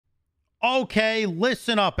Okay,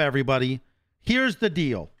 listen up, everybody. Here's the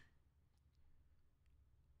deal.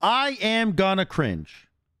 I am gonna cringe.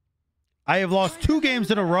 I have lost 2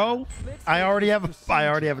 games in a row. I already have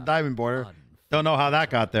a diamond border. Don't know how that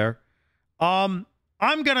got there. I'm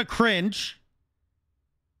gonna cringe.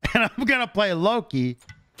 And I'm gonna play Loki.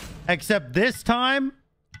 Except this time,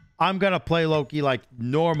 I'm gonna play Loki like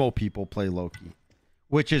normal people play Loki.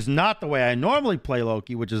 Which is not the way I normally play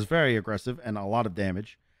Loki, which is very aggressive and a lot of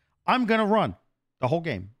damage. I'm gonna run the whole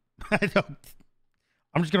game. I'm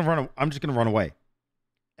just gonna run away.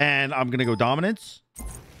 And I'm gonna go dominance.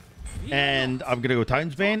 And I'm gonna go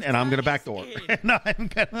Titan's Bane, and I'm gonna backdoor. And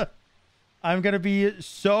I'm gonna be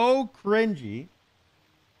so cringy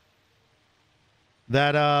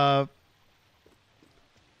that I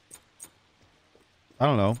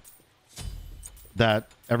don't know, that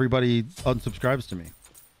everybody unsubscribes to me.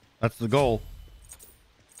 That's the goal.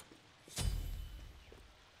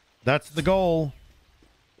 That's the goal.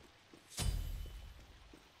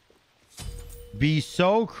 Be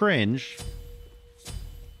so cringe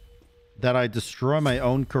that I destroy my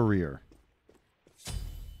own career.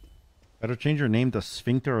 Better change your name to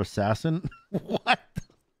Sphincter Assassin? What?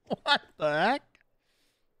 What the heck?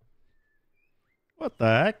 What the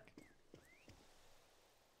heck?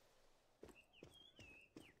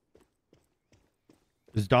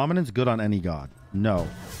 Is dominance good on any god? No.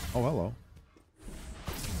 Oh, hello.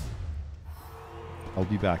 I'll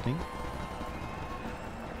be backing.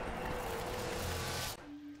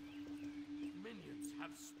 Minions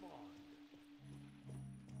have spawned.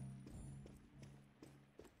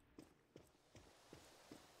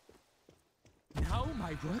 Now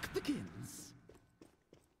my work begins.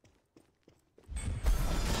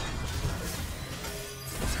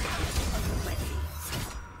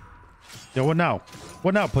 Yo, what now?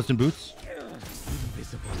 What now, Puss in Boots?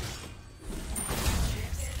 Invisible.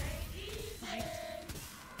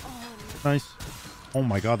 Nice. Oh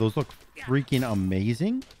my god, those look freaking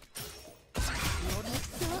amazing.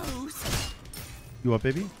 You up,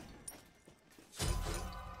 baby?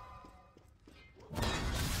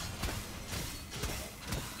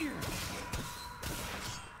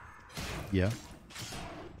 Yeah.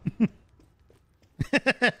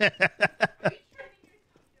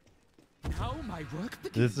 Now my work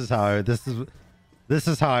begins. This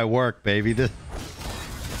is how I work, baby.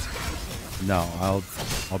 No, I'll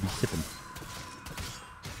be sipping.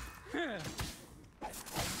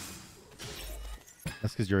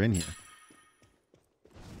 That's because you're in here.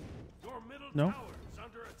 Your middle No. tower is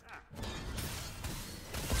under attack.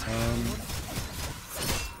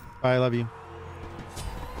 I love you.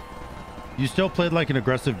 You still played like an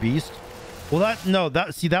aggressive beast? Well,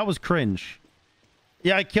 that was cringe.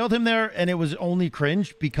 Yeah, I killed him there, and it was only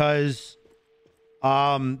cringe because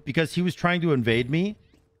he was trying to invade me,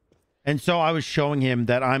 and so I was showing him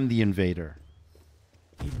that I'm the invader.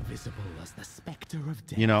 Invisible as the specter of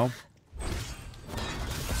death. You know,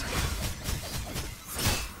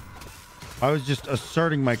 I was just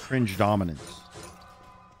asserting my cringe dominance.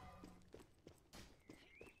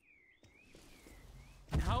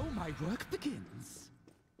 Now my work begins.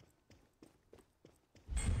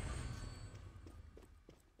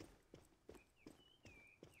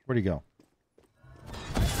 Where'd he go?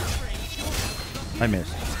 I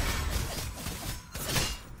missed.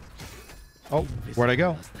 Oh, where'd I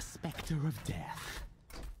go? The specter of death.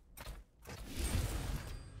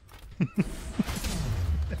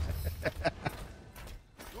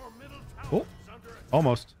 Oh,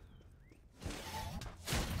 almost.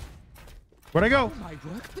 Where'd I go? My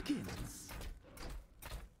work begins.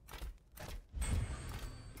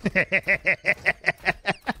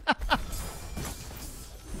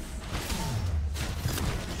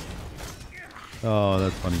 Oh,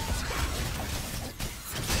 that's funny.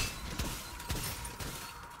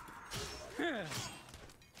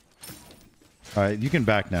 All right, you can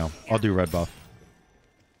back now. I'll do red buff.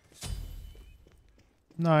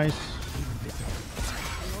 Nice.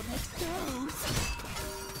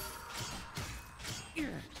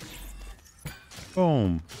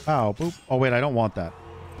 Boom. Pow. Boop. Oh, wait, I don't want that.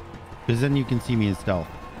 Because then you can see me in stealth.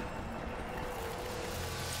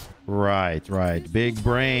 Right, right. Big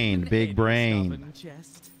brain. Big brain.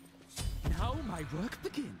 Now my work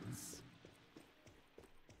begins.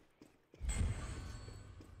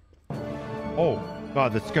 Oh,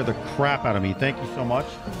 God, that scared the crap out of me. Thank you so much.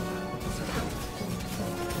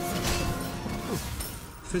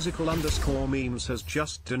 Physical_memes has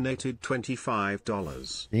just donated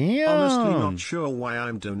 $25. Damn. Honestly not sure why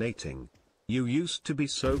I'm donating. You used to be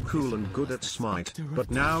so cool and good at Smite,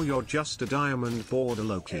 but now you're just a diamond border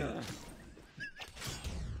Loki.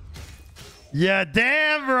 Yeah,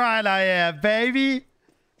 damn right I am, baby.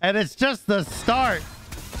 And it's just the start.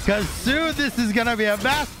 Because soon this is going to be a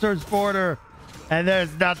Masters border. And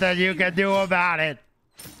there's nothing you can do about it.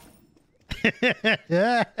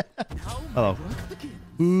 Yeah. Hello.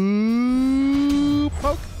 Ooh,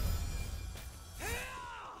 poke.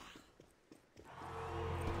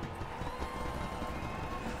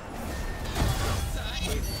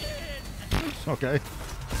 Okay.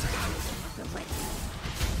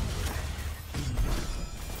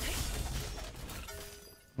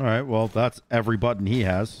 All right, well, that's every button he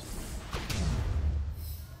has.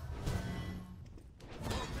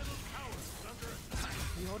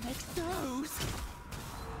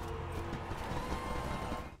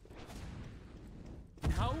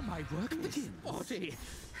 How my work begins. Body,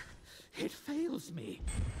 it fails me.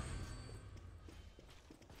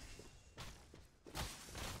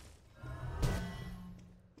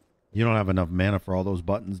 You don't have enough mana for all those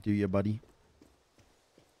buttons, do you, buddy?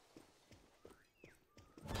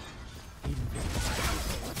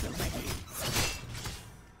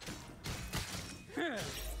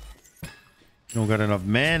 You don't got enough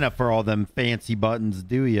mana for all them fancy buttons,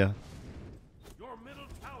 do you?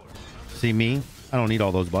 See me? I don't need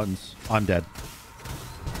all those buttons. I'm dead.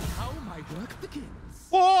 How my work begins.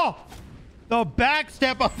 Oh! The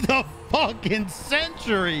backstep of the fucking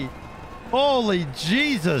century! Holy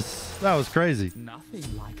Jesus! That was crazy.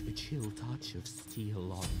 Nothing like the chill touch of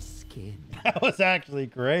steel on skin. That was actually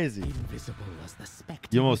crazy. Invisible as the specter.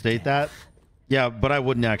 You almost ate that? Yeah, but I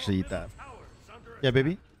wouldn't actually eat that. Yeah,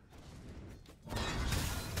 baby?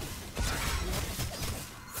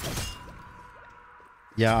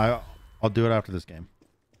 Yeah, I'll do it after this game.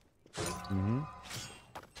 Mm-hmm.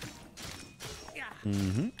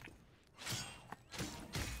 Mm-hmm.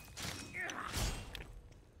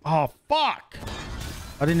 Oh, fuck!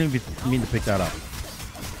 I didn't even mean to pick that up.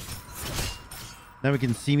 Now he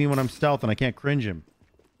can see me when I'm stealth and I can't cringe him.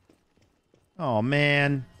 Oh,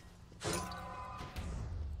 man.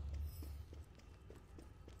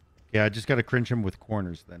 Yeah, I just got to cringe him with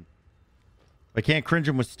corners then. If I can't cringe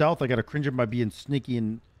him with stealth, I got to cringe him by being sneaky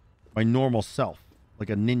in my normal self. Like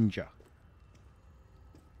a ninja.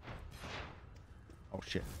 Oh,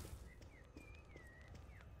 shit.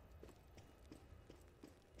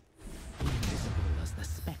 Invisible as the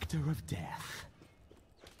specter of death.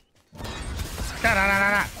 Da, da, da, da,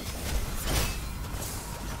 da.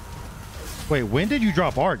 Wait, when did you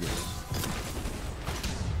drop Argus?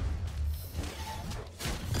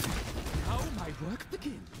 How my work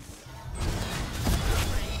begins.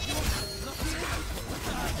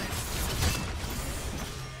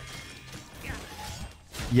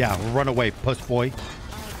 Yeah, run away, puss boy.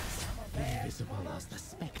 Invisible as the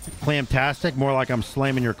specter. Clamtastic, more like I'm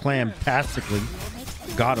slamming your clam-tastically.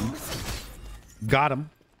 Got him. Got him.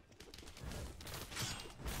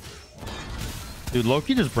 Dude,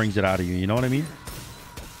 Loki just brings it out of you, you know what I mean?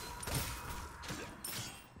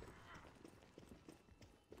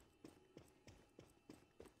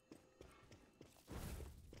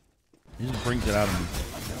 He just brings it out of me.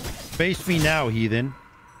 Face me now, heathen.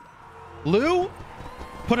 Lou,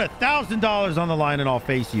 put $1,000 on the line and I'll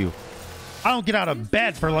face you. I don't get out of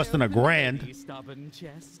bed for less than $1,000. Stubborn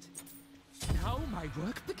chest. How my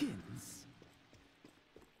work begins.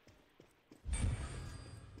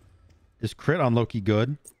 Is crit on Loki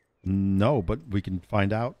good? No, but we can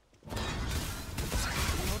find out.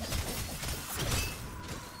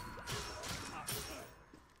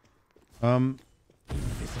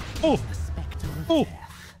 Oh. Oh.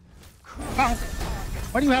 Ow.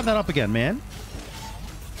 Why do you have that up again, man?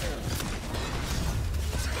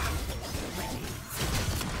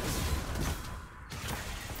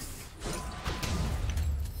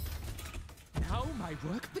 How my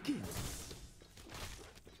work begins.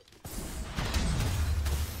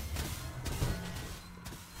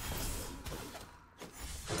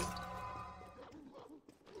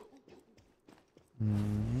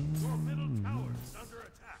 Your middle tower is under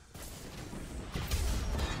attack.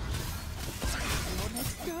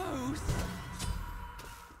 Goes.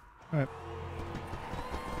 All right.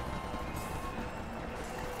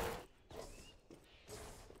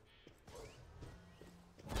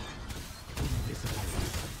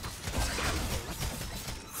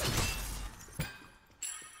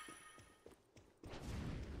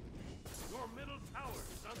 Your middle tower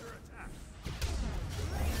is under attack.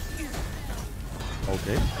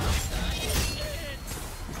 Okay.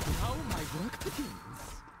 How my work begins.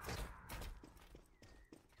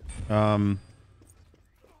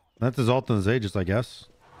 That's his ult and his Aegis, I guess.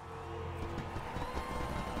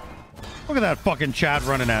 Look at that fucking Chad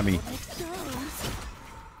running at me.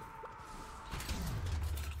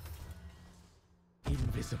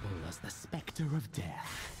 Invisible as the specter of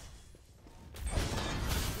death.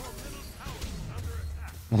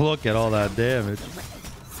 Look at all that damage.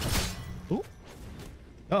 Ooh.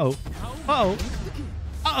 Uh-oh. Uh-oh.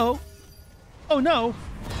 Uh-oh. Oh, no.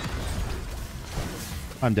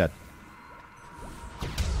 I'm dead.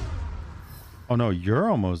 Oh, no. You're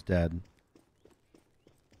almost dead.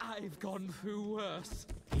 I've gone through worse.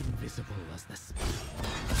 Invisible as the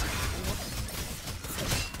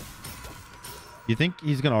You think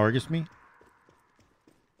he's going to Argus me?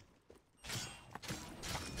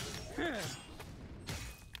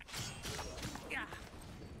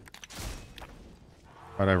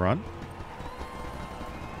 How'd I run?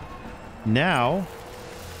 Now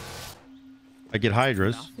I get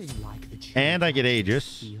Hydras and I get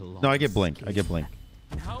Aegis. No, I get Blink. I get Blink.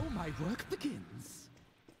 Now my work begins.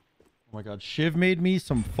 Oh my god, Shiv made me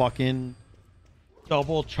some fucking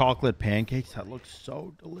double chocolate pancakes that look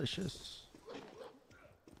so delicious.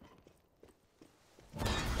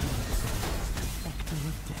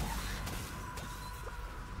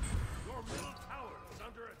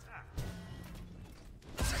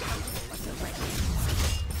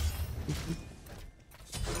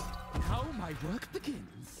 Now my work begins.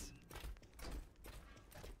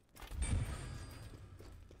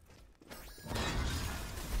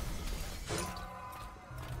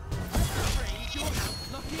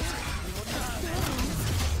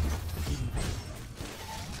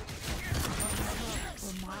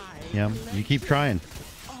 Yeah, you keep trying.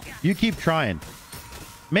 You keep trying.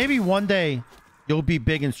 Maybe one day you'll be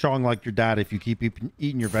big and strong like your dad if you keep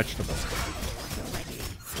eating your vegetables.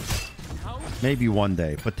 Maybe one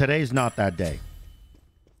day, but today's not that day.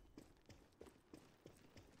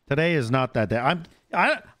 Today is not that day.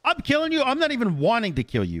 I'm killing you. I'm not even wanting to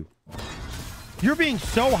kill you. You're being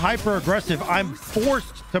so hyper aggressive. I'm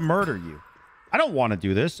forced to murder you. I don't want to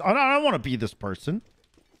do this. I don't want to be this person.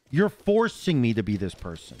 You're forcing me to be this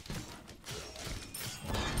person.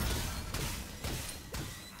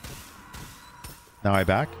 Now I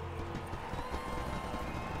back.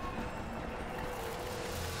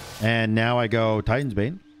 And now I go Titan's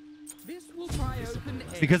Bane.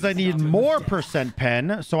 Because I need more percent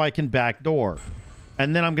pen so I can backdoor.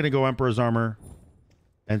 And then I'm going to go Emperor's Armor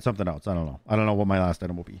and something else. I don't know. I don't know what my last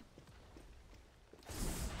item will be.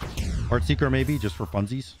 Heartseeker maybe, just for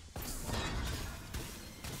funsies.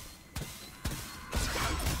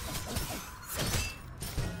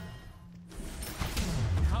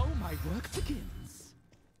 Now my work begins.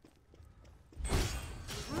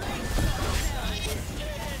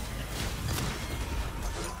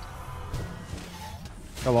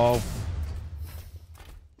 Hello.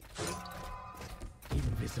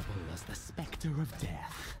 Invisible as the specter of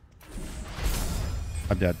death.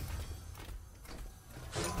 I'm dead.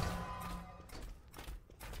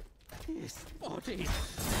 This body.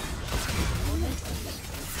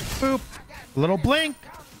 Boop. A little blink.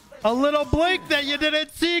 A little blink that you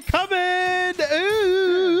didn't see coming.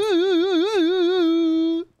 Ooh.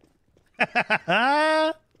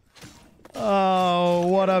 Oh,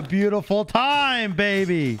 what a beautiful time,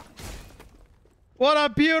 baby. What a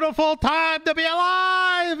beautiful time to be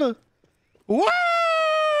alive.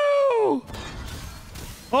 Woo!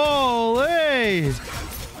 Holy.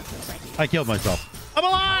 I killed myself. I'm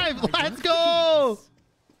alive. Let's go. All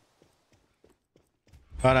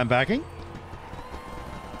right, I'm backing.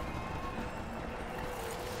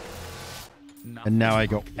 And now I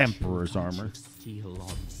go Emperor's Armor. Steel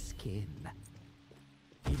on skin.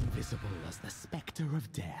 Invisible as the specter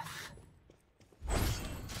of death.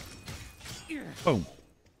 Boom.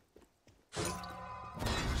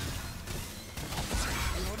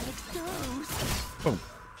 Boom.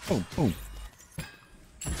 Boom. Boom.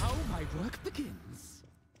 Now my work begins.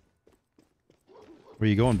 Where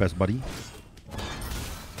you going, best buddy?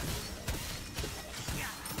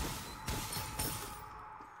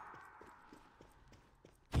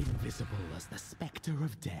 Invisible as the specter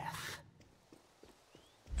of death.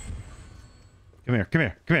 Come here. Come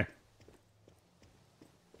here. Come here.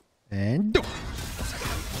 And do.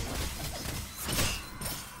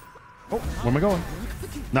 Oh, where am I going?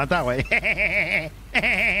 Not that way.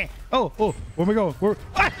 Oh, where am I going? Where?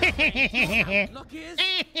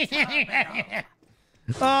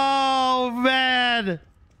 Oh, man.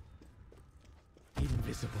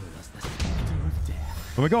 Invisible as the specter of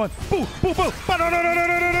death. Where am I going? Boo, boo, boo.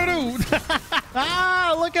 No.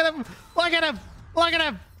 Ah, look at him. Look at him. Look at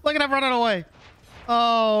him. Look at him running away.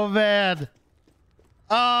 Oh, man.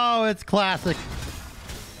 Oh, it's classic.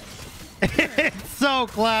 It's so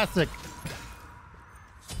classic.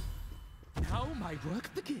 Now my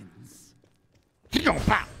work begins.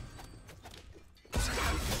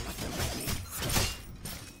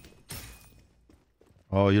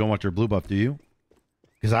 Oh, you don't want your blue buff, do you?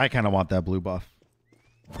 Because I kind of want that blue buff.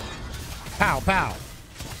 Pow, pow.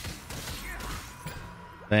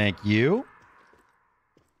 Thank you.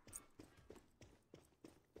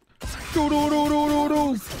 Do, do, do, do, do,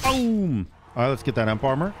 do. Boom. All right, let's get that Emp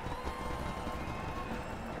armor.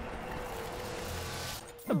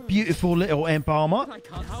 A beautiful little Emp armor.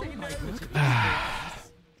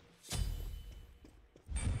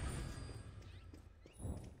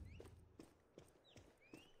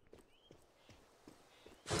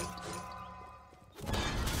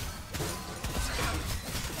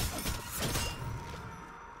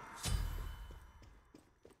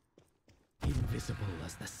 Invisible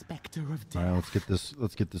as the specter of death. All right,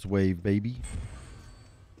 let's get this wave, baby.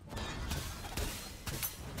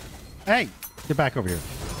 Hey, get back over here.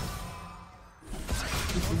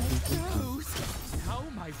 Now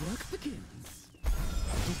my work begins.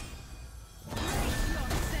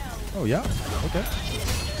 Oh yeah, okay.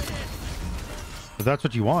 If that's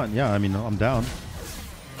what you want, yeah. I mean, I'm down.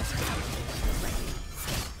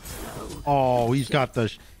 Oh, he's got the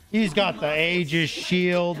Aegis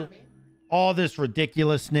shield. All this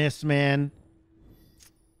ridiculousness, man.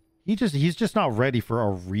 He's just not ready for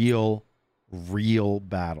a real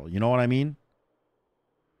battle. You know what I mean?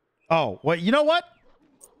 Oh, wait, you know what?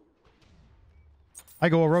 I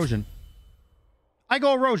go erosion.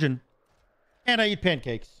 And I eat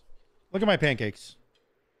pancakes. Look at my pancakes.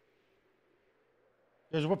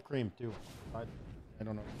 There's whipped cream too. I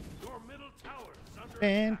don't know. Your middle tower is under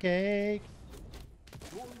Pancake.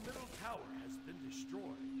 attack. Your middle tower has been destroyed.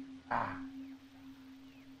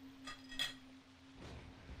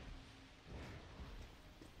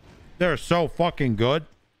 They're so fucking good.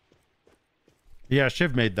 Yeah,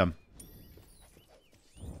 Shiv made them.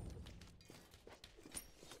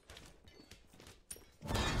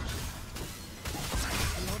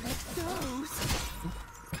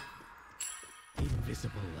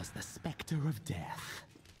 Invisible as the specter of death.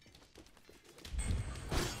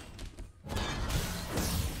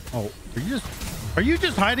 Oh, are you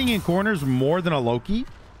just hiding in corners more than a Loki?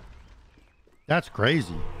 That's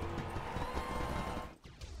crazy.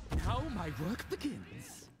 Now my work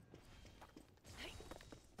begins.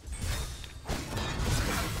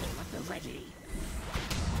 At the ready.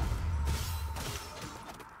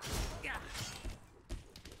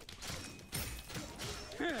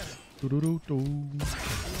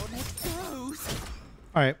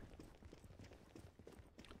 All right.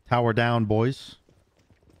 Tower down, boys.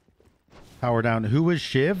 Tower down. Who is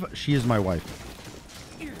Shiv? She is my wife.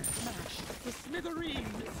 Smash the smithereens.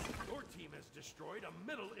 Your team has destroyed a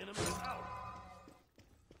middle enemy tower.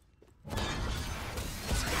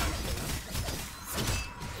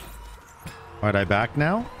 All right, I back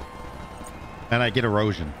now. And I get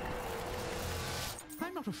erosion.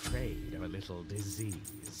 I'm not afraid of a little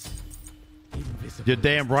disease. Invisible. You're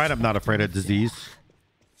damn right I'm not afraid of disease.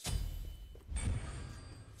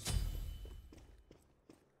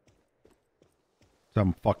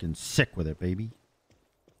 I'm fucking sick with it, baby.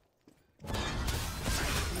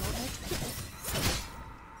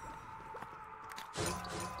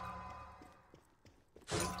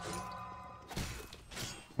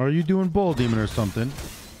 Are you doing Bull Demon or something?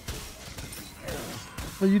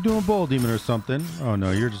 Are you doing Bull Demon or something? Oh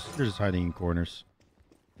no, you're just hiding in corners.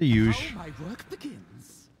 The usual. Now my work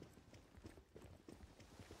begins.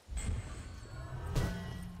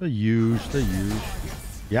 The usual.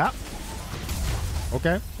 Yeah.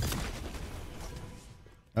 Okay.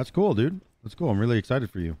 That's cool, dude. That's cool. I'm really excited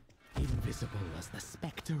for you. Invisible as the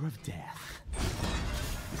specter of death.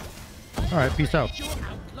 All right, peace out. Your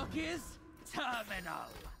outlook is terminal.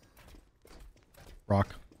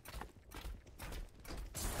 Rock.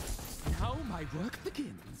 Now my work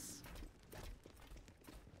begins.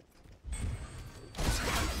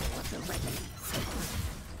 At the ready.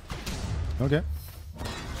 Okay.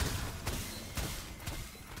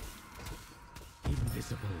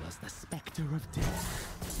 Invisible as the specter of death.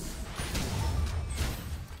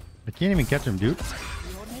 I can't even catch him, dude.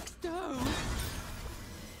 Your next dose.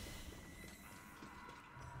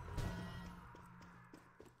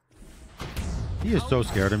 He is so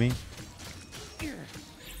scared of me.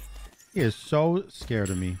 He is so scared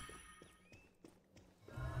of me.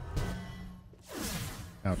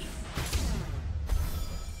 Ouch.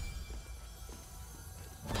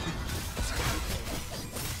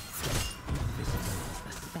 Invisible as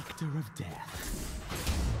the specter of death.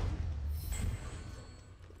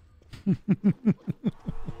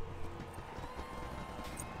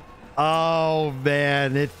 Oh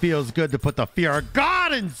man, it feels good to put the fear of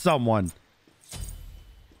God in someone.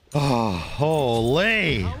 Oh,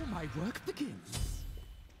 holy. Now my work begins.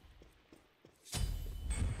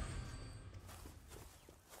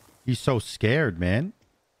 He's so scared, man.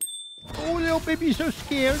 Oh, little baby's so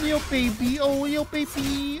scared, little baby. Oh, little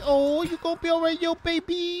baby. Oh, you gonna be alright, little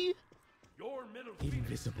baby. Your middle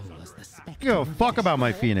Invisible as the specter. I don't give a fuck about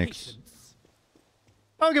my Phoenix.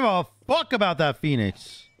 I don't give a fuck about that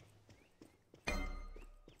Phoenix.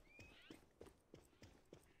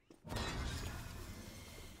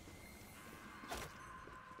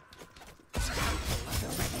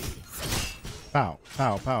 Pow,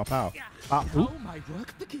 pow, pow, pow. Now my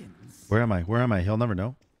work begins. Where am I? Where am I? He'll never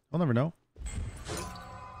know. He'll never know.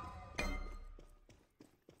 Are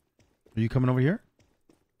you coming over here?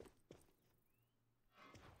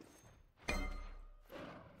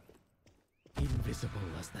 Invisible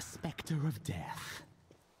as the specter of death.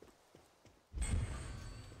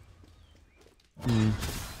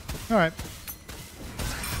 All right.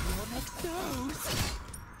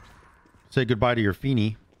 Say goodbye to your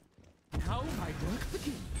Feeny. Now my work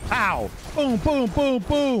begins. Ow! Boom, boom, boom,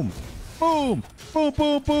 boom. Boom, boom,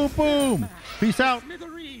 boom, boom, boom. Peace out.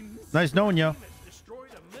 Smithereens. Nice knowing you. has destroyed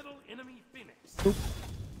a middle enemy Phoenix.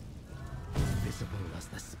 Invisible as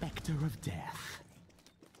the specter of death.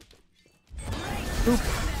 Boop.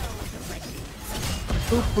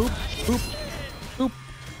 Boop, boop, boop. Boop,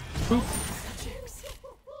 boop.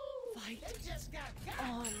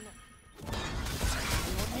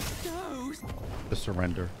 The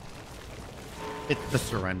surrender. It's the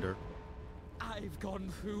surrender. I've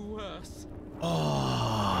gone through worse.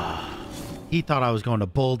 Oh. He thought I was going to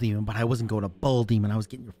Bull Demon, but I wasn't going to Bull Demon. I was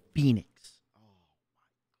getting your Phoenix. Oh my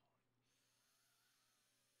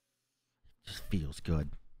God. Just feels good.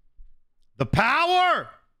 The power!